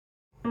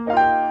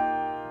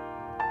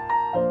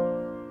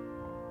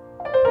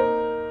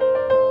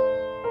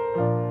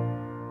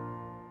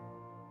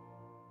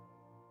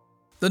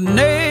The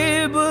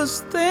neighbors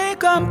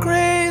think I'm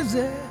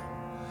crazy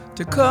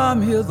to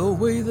come here the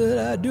way that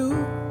I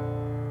do,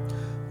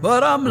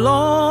 but I'm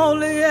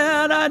lonely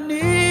and I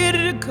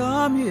needed to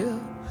come here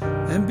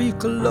and be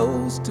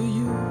close to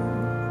you.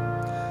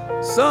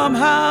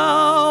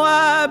 Somehow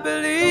I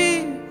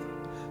believe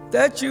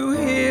that you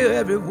hear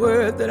every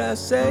word that I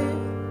say,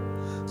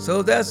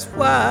 so that's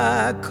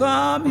why I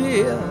come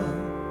here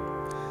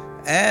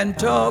and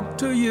talk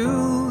to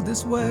you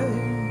this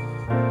way.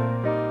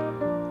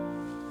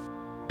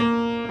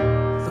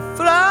 The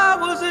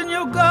flowers in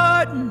your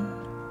garden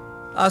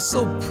are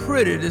so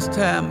pretty this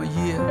time of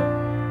year,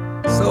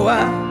 so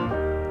I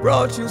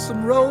brought you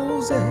some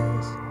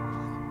roses.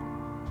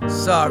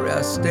 Sorry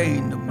I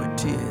stained them with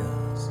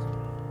tears.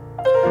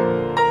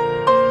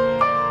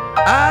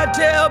 I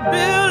tell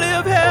Billy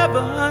of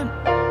heaven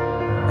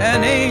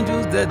and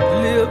angels that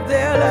live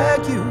there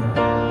like you,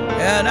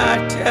 and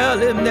I tell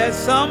him that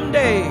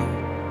someday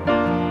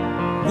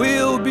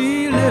we'll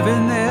be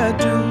living there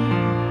too.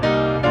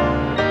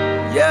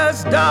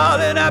 Yes,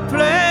 darling, I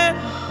plan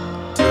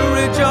to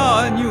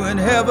rejoin you in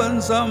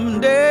heaven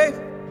someday,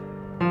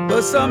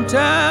 but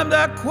sometimes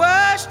I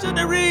question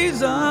the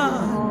reason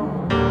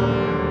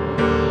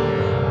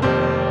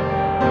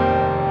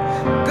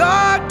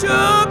God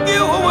took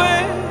you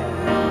away.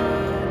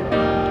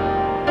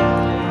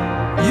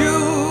 You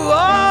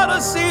ought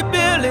to see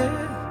Billy,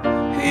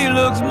 he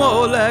looks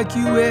more like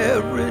you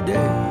every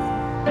day.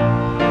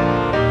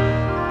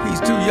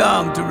 He's too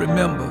young to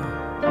remember.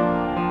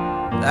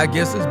 I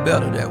guess it's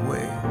better that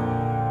way.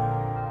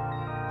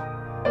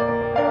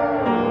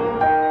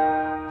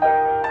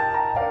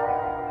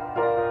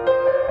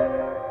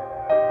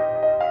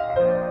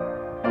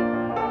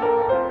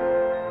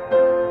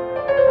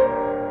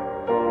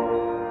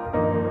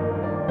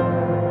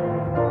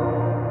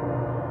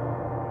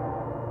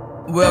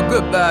 Well,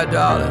 goodbye,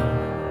 darling.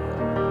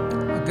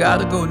 I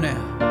gotta go now,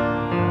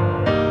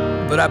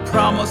 but I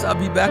promise I'll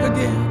be back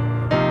again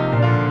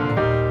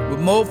with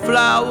more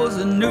flowers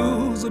and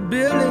news of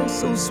Billy.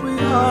 So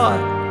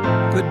sweetheart,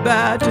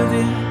 goodbye to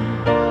them.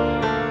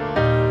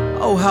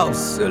 Oh, how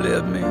silly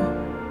of me,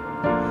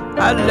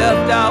 I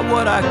left out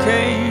what I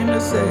came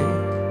to say.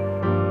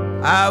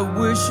 I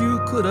wish you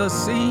could have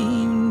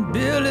seen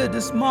Billy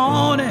this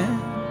morning.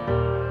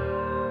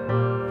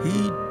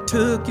 He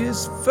took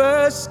his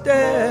first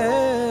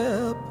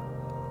step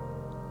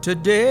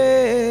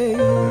today.